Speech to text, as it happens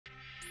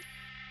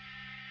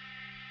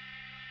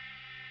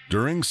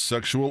During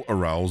sexual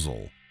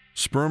arousal,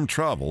 sperm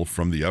travel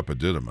from the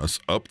epididymis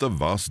up the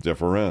vas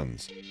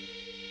deferens,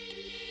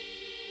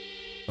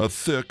 a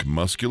thick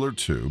muscular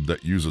tube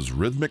that uses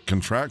rhythmic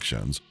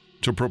contractions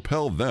to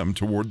propel them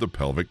toward the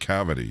pelvic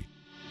cavity.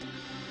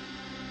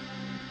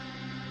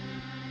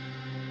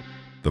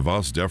 The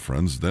vas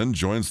deferens then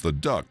joins the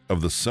duct of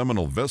the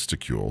seminal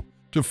vesicule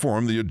to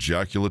form the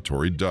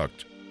ejaculatory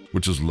duct,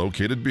 which is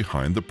located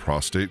behind the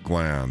prostate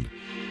gland.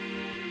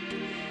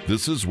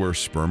 This is where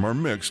sperm are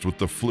mixed with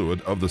the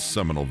fluid of the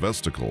seminal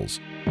vesicles.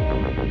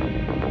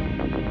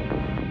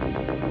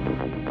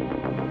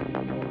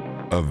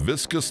 A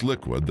viscous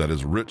liquid that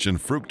is rich in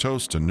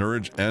fructose to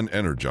nourish and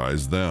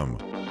energize them.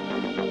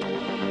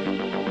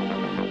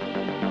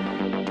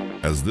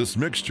 As this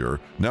mixture,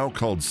 now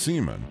called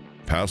semen,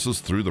 passes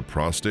through the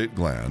prostate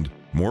gland,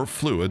 more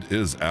fluid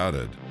is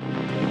added.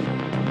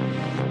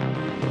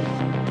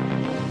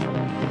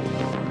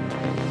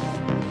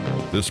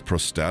 This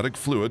prostatic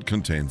fluid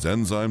contains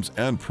enzymes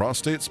and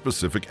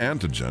prostate-specific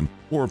antigen,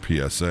 or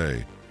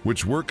PSA,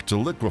 which work to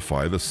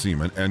liquefy the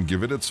semen and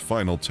give it its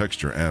final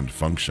texture and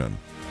function.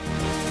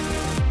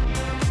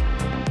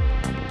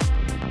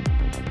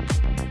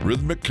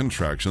 Rhythmic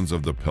contractions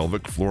of the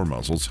pelvic floor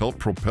muscles help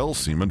propel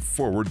semen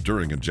forward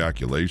during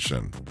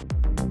ejaculation.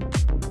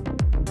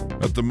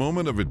 At the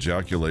moment of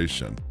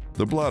ejaculation,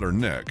 the bladder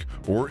neck,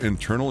 or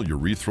internal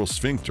urethral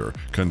sphincter,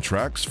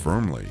 contracts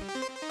firmly.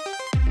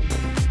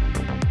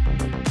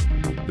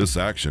 This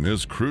action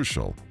is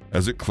crucial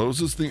as it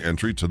closes the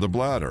entry to the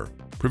bladder,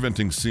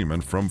 preventing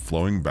semen from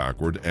flowing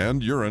backward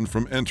and urine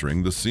from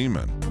entering the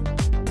semen.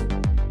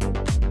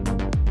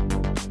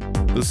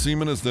 The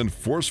semen is then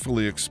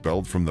forcefully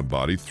expelled from the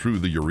body through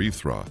the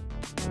urethra.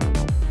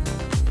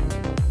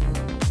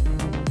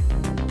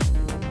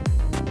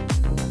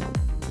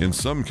 In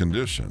some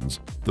conditions,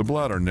 the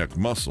bladder neck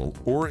muscle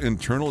or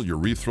internal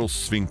urethral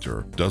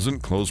sphincter doesn't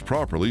close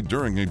properly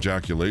during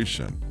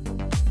ejaculation,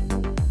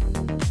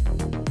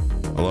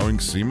 allowing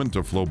semen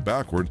to flow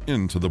backward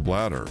into the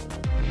bladder.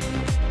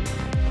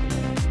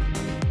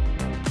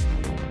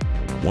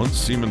 Once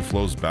semen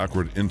flows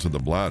backward into the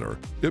bladder,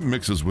 it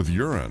mixes with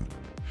urine,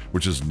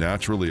 which is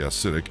naturally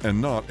acidic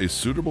and not a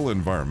suitable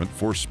environment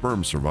for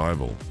sperm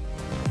survival.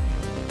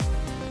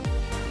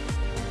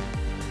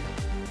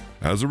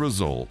 As a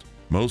result,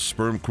 most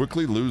sperm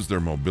quickly lose their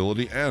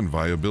mobility and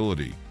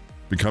viability,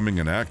 becoming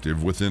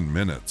inactive within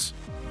minutes.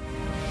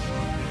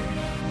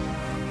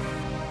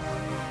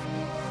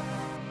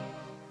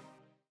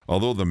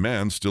 Although the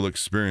man still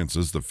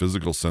experiences the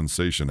physical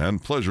sensation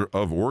and pleasure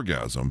of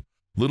orgasm,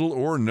 little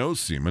or no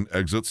semen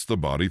exits the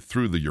body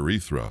through the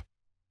urethra.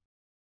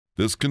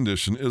 This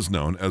condition is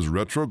known as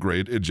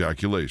retrograde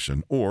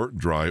ejaculation or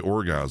dry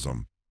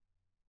orgasm.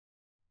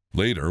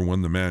 Later,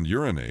 when the man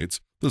urinates,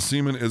 the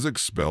semen is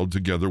expelled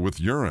together with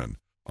urine,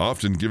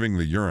 often giving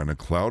the urine a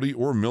cloudy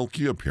or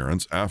milky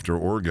appearance after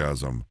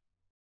orgasm.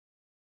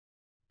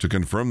 To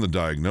confirm the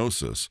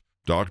diagnosis,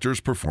 doctors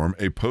perform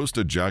a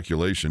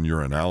post-ejaculation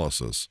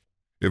urinalysis.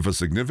 If a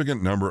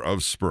significant number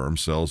of sperm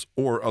cells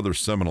or other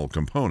seminal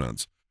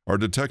components are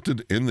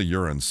detected in the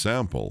urine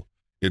sample,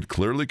 it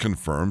clearly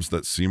confirms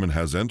that semen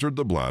has entered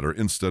the bladder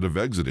instead of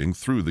exiting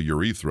through the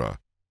urethra.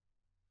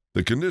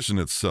 The condition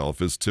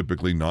itself is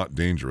typically not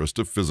dangerous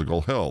to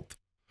physical health.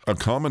 A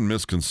common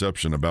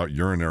misconception about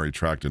urinary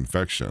tract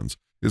infections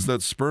is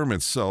that sperm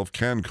itself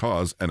can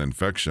cause an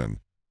infection.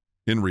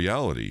 In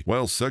reality,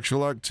 while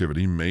sexual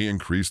activity may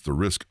increase the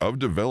risk of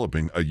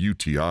developing a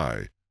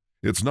UTI,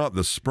 it's not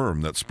the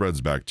sperm that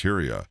spreads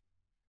bacteria.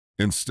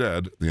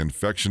 Instead, the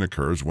infection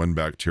occurs when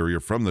bacteria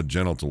from the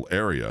genital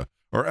area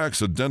are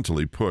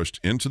accidentally pushed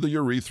into the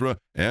urethra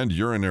and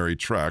urinary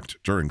tract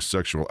during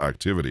sexual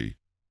activity.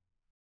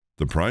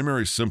 The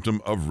primary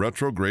symptom of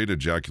retrograde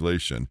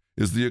ejaculation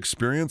is the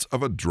experience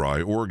of a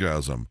dry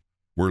orgasm,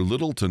 where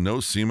little to no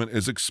semen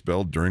is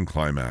expelled during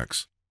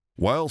climax.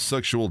 While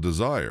sexual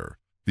desire,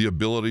 the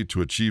ability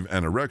to achieve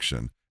an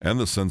erection, and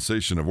the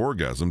sensation of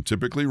orgasm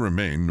typically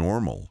remain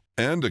normal.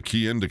 And a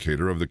key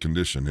indicator of the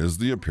condition is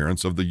the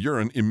appearance of the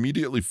urine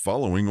immediately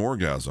following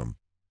orgasm.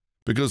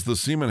 Because the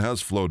semen has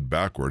flowed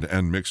backward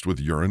and mixed with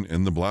urine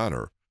in the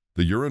bladder,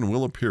 the urine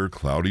will appear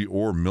cloudy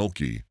or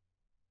milky.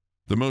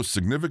 The most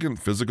significant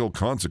physical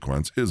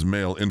consequence is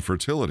male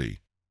infertility.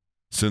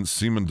 Since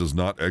semen does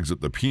not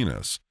exit the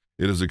penis,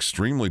 it is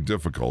extremely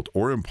difficult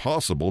or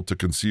impossible to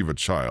conceive a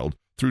child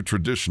through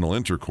traditional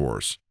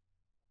intercourse.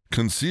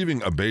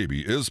 Conceiving a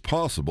baby is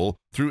possible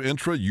through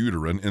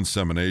intrauterine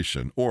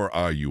insemination, or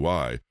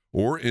IUI,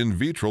 or in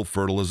vitro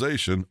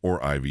fertilization, or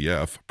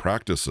IVF,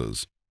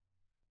 practices.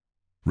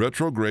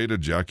 Retrograde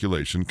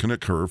ejaculation can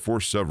occur for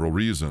several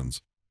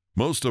reasons,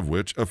 most of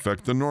which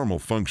affect the normal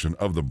function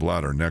of the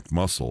bladder neck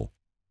muscle.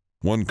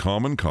 One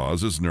common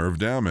cause is nerve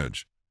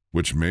damage,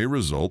 which may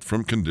result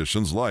from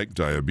conditions like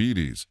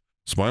diabetes,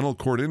 spinal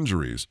cord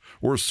injuries,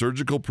 or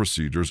surgical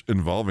procedures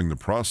involving the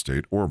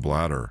prostate or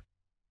bladder.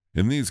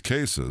 In these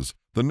cases,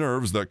 the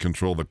nerves that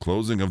control the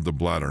closing of the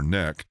bladder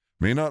neck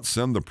may not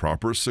send the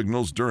proper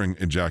signals during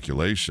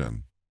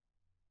ejaculation.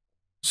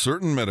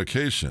 Certain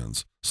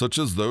medications, such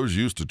as those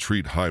used to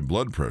treat high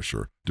blood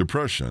pressure,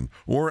 depression,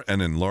 or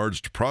an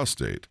enlarged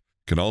prostate,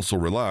 can also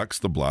relax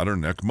the bladder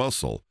neck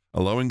muscle,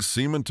 allowing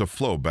semen to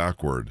flow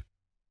backward.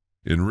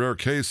 In rare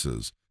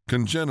cases,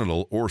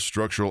 congenital or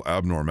structural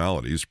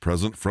abnormalities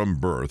present from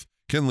birth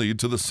can lead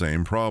to the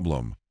same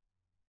problem.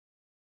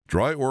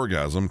 Dry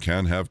orgasm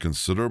can have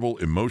considerable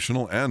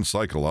emotional and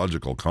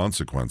psychological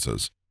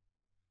consequences.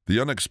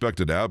 The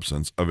unexpected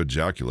absence of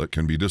ejaculate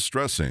can be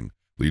distressing,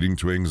 leading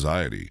to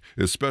anxiety,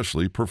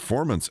 especially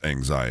performance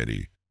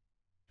anxiety.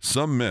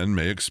 Some men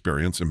may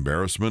experience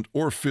embarrassment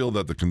or feel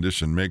that the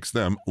condition makes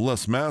them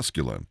less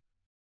masculine,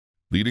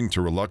 leading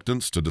to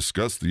reluctance to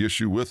discuss the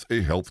issue with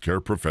a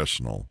healthcare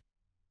professional.